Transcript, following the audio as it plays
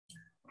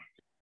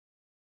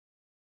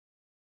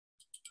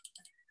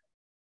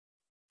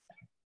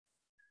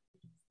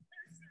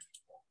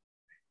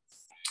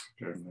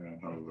Amen.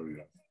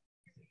 Hallelujah.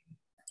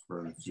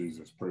 Praise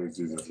Jesus. Praise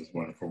Jesus. It's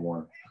wonderful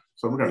morning.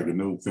 So we got a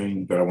new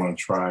thing that I want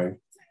to try.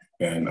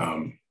 And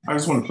I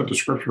just want to put the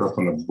scripture up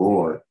on the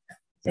board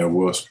and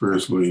we'll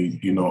spiritually,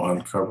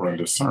 uncover and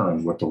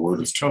discern what the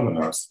word is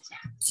telling us.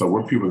 So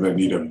we're people that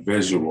need a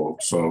visual.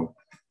 So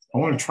I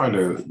want to try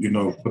to,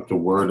 put the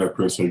word up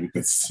here so you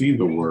can see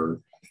the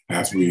word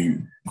as we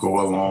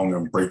go along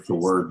and break the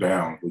word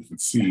down. We can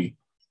see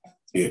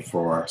it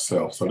for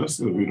ourselves. So this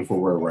is a beautiful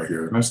word right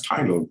here. And it's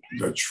titled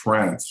The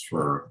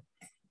Transfer.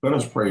 Let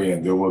us pray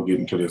and then we'll get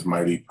into this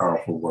mighty,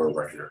 powerful word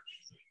right here.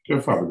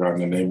 Dear Father God,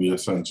 in the name of your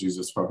Son,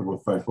 Jesus, Father, we're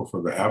thankful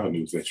for the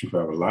avenues that you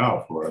have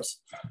allowed for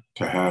us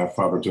to have,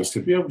 Father, just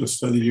to be able to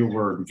study your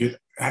word and get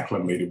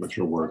acclimated with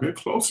your word, get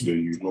closer to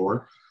you,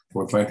 Lord.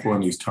 We're thankful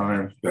in these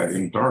times that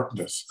in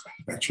darkness,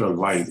 that your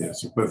light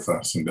is with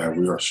us and that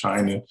we are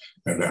shining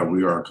and that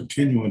we are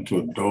continuing to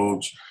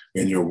indulge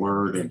in your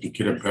word and to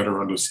get a better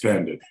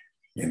understanding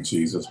in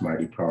Jesus'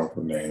 mighty,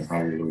 powerful name.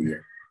 Hallelujah.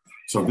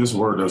 So this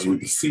word, as we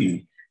can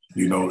see,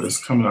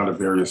 it's coming out of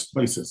various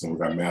places. And we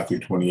got Matthew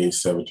 28,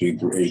 17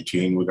 through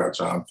 18. We got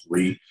John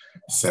 3,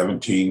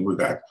 17. We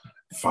got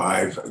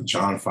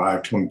John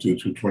 5, 22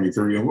 through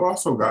 23. And we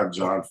also got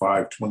John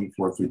 5,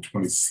 24 through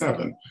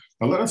 27.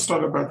 Now let us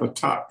start up at the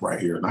top right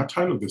here. And I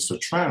titled this The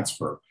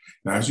Transfer.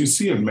 Now, as you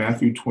see in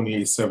Matthew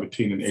 28,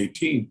 17 and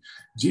 18,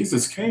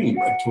 Jesus came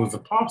to his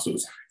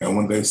apostles. And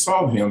when they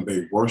saw him,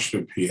 they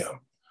worshiped him.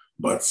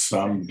 But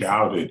some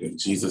doubted. And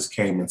Jesus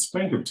came and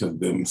spake unto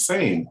them,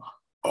 saying,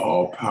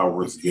 all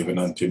power is given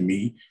unto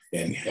me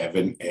in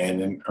heaven and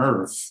in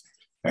earth.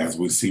 As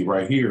we see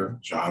right here,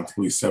 John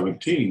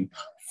 3:17,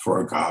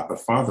 for God the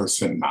Father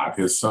sent not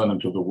his Son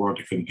into the world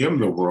to condemn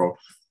the world,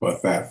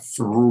 but that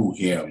through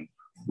him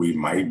we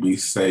might be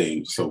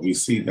saved. So we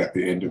see that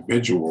the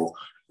individual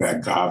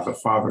that God the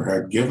Father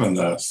had given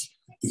us,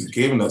 he's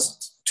given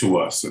us to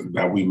us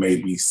that we may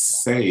be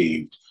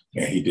saved.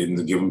 And he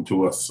didn't give him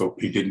to us, so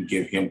he didn't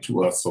give him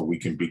to us so we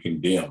can be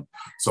condemned.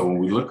 So when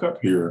we look up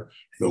here,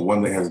 the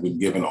one that has been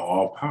given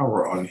all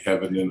power on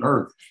heaven and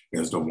earth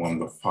is the one,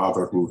 the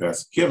Father, who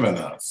has given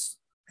us.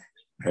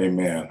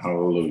 Amen.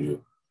 Hallelujah.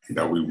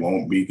 That we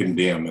won't be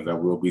condemned and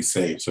that we'll be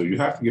saved. So you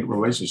have to get a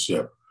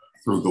relationship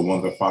through the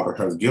one the Father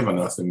has given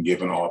us and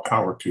given all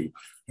power to,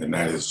 and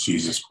that is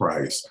Jesus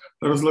Christ.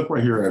 Let us look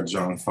right here at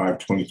John 5,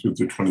 22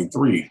 through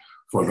 23.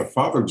 For the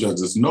Father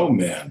judges no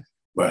man,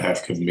 but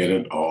have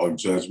committed all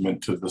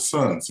judgment to the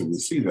Son. So we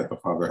see that the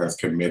Father has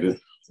committed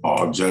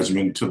all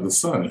judgment to the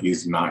Son.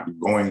 He's not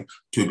going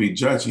to be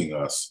judging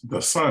us.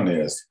 The Son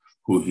is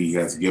who he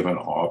has given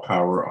all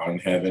power on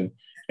heaven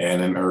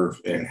and in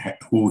earth and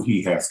who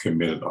he has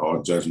committed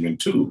all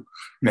judgment to.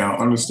 Now,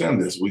 understand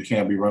this. We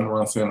can't be running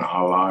around saying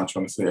Allah and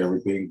trying to say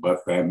everything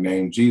but that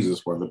name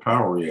Jesus where the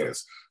power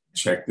is.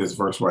 Check this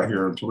verse right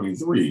here in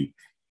 23.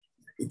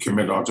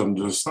 Commit all judgment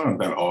to the Son,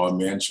 that all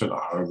men should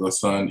honor the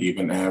Son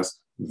even as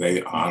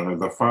they honor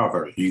the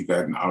Father. He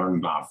that honor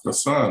not the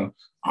Son,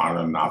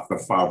 honor not the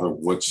Father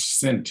which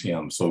sent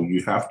him. So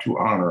you have to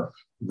honor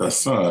the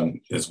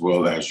Son as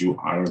well as you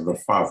honor the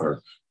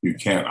Father. You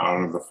can't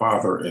honor the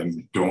Father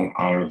and don't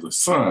honor the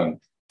Son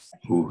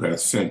who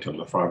has sent him.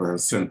 The Father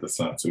has sent the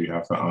Son, so you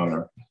have to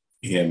honor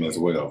him as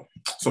well.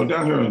 So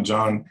down here in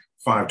John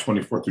 5,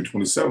 24 through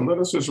 27, let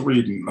us just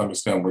read and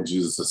understand what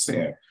Jesus is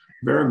saying.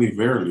 Verily,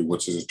 verily,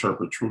 which is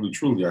interpreted, truly,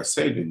 truly, I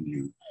say to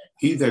you,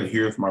 he that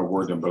heareth my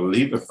word and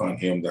believeth on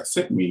him that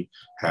sent me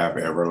have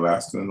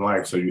everlasting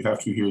life. So you have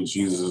to hear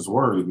Jesus'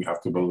 word and you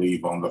have to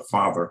believe on the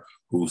Father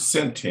who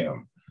sent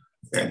him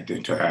and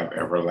to have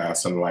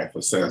everlasting life.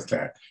 It says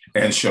that,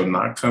 and shall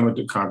not come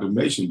into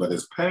condemnation, but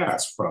is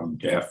passed from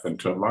death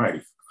into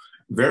life.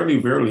 Verily,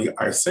 verily,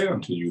 I say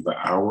unto you, the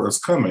hour is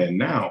coming, and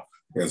now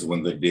is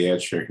when the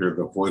dead shall hear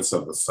the voice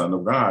of the Son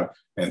of God,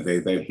 and they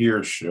that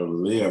hear shall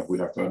live. We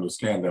have to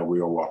understand that we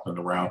are walking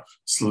around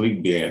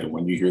sleep dead. And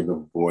when you hear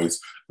the voice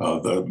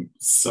of the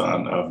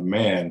Son of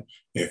Man,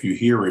 if you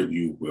hear it,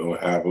 you will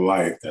have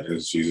life. That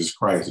is Jesus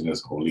Christ and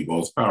his Holy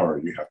Ghost power.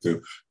 You have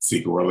to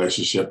seek a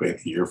relationship and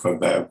hear for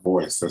that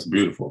voice. That's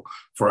beautiful.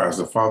 For as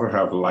the Father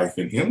have life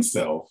in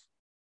himself,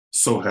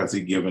 so has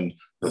he given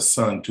the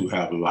Son to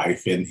have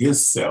life in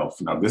his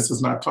self. Now, this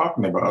is not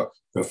talking about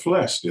the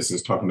flesh. This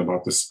is talking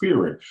about the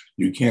spirit.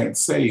 You can't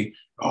say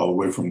all the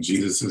way from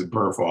Jesus's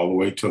birth all the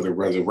way to the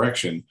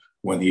resurrection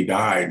when he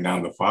died,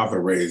 now the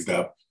Father raised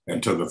up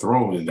and to the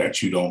throne, and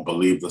that you don't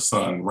believe the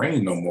Son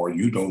reigned no more.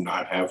 You do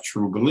not have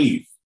true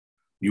belief.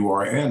 You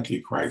are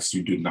Antichrist.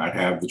 You do not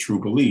have the true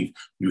belief.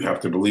 You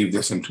have to believe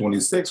this in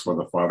 26, for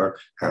the Father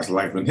has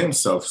life in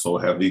himself, so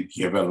have he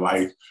given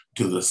life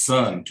to the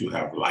Son to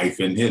have life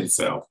in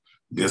himself.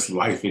 This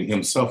life in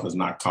himself is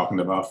not talking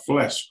about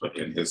flesh, but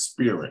in his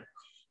spirit.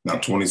 Now,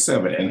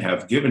 27, and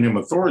have given him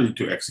authority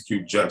to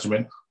execute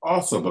judgment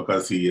also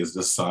because he is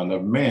the Son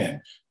of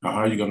Man. Now, how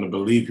are you going to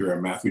believe here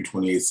in Matthew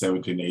 28,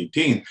 17,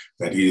 18,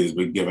 that he has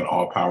been given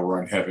all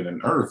power on heaven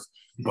and earth,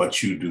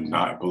 but you do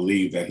not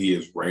believe that he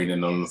is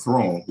reigning on the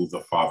throne, who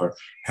the Father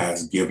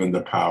has given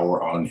the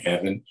power on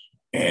heaven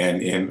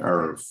and in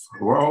earth?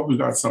 Well, we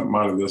got something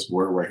out of this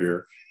word right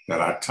here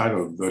that I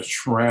titled The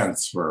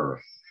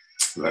Transfer.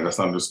 Let us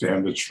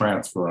understand the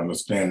transfer,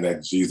 understand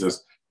that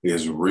Jesus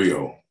is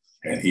real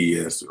and he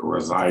is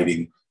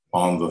residing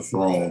on the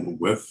throne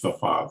with the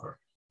Father.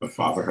 The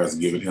Father has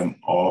given him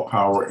all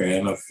power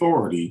and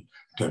authority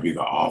to be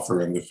the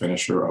author and the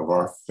finisher of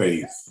our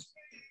faith.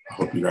 I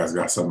hope you guys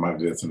got something out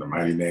of this in the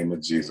mighty name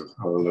of Jesus.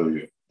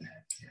 Hallelujah.